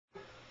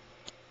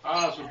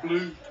Eyes are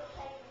blue.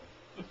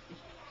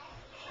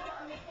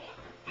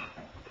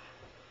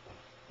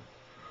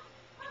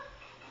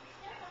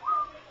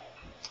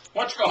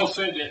 What you all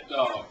said that,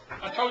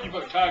 I told you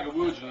about Tiger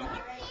Woods, huh?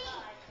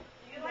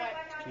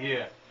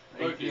 Yeah.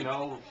 18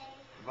 holes.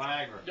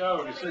 Viagra.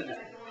 No, they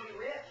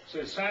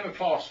said Santa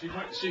Claus. He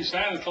went to see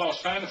Santa Claus.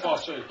 Santa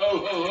Claus said,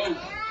 ho, ho, ho.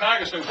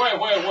 Tiger said,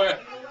 where?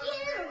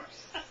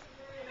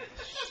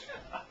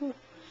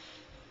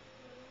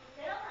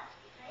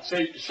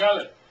 See,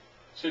 Charlotte,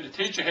 the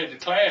teacher had the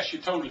class. She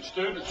told the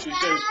students, she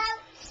says,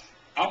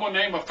 I'm going to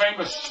name a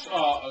famous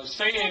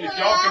saying. If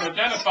y'all can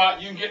identify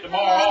it, you can get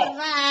tomorrow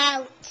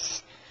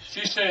off.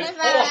 She said, 4,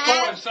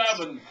 4, and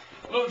 7.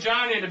 Little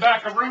Johnny in the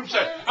back of the room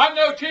said, I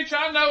know, teacher,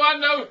 I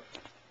know.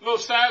 Little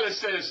Sally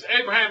says,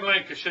 Abraham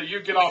Lincoln said,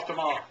 you get off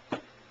tomorrow.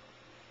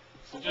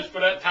 So just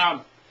for that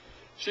time,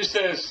 she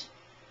says,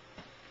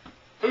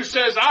 who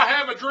says, I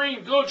have a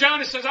dream? Little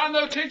Johnny says, I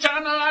know, teacher,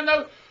 I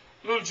know.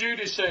 Little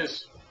Judy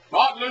says,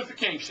 Martin Luther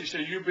King. She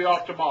said, you'll be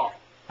off tomorrow.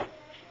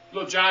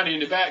 Little Johnny in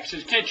the back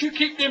says, can't you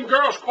keep them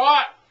girls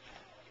quiet?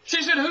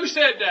 She said, who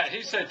said that?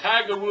 He said,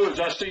 Tiger Woods.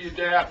 I'll see you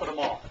day after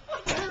tomorrow.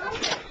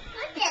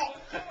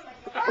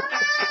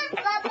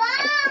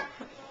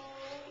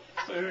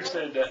 So who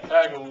said that?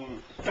 Tiger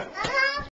Woods.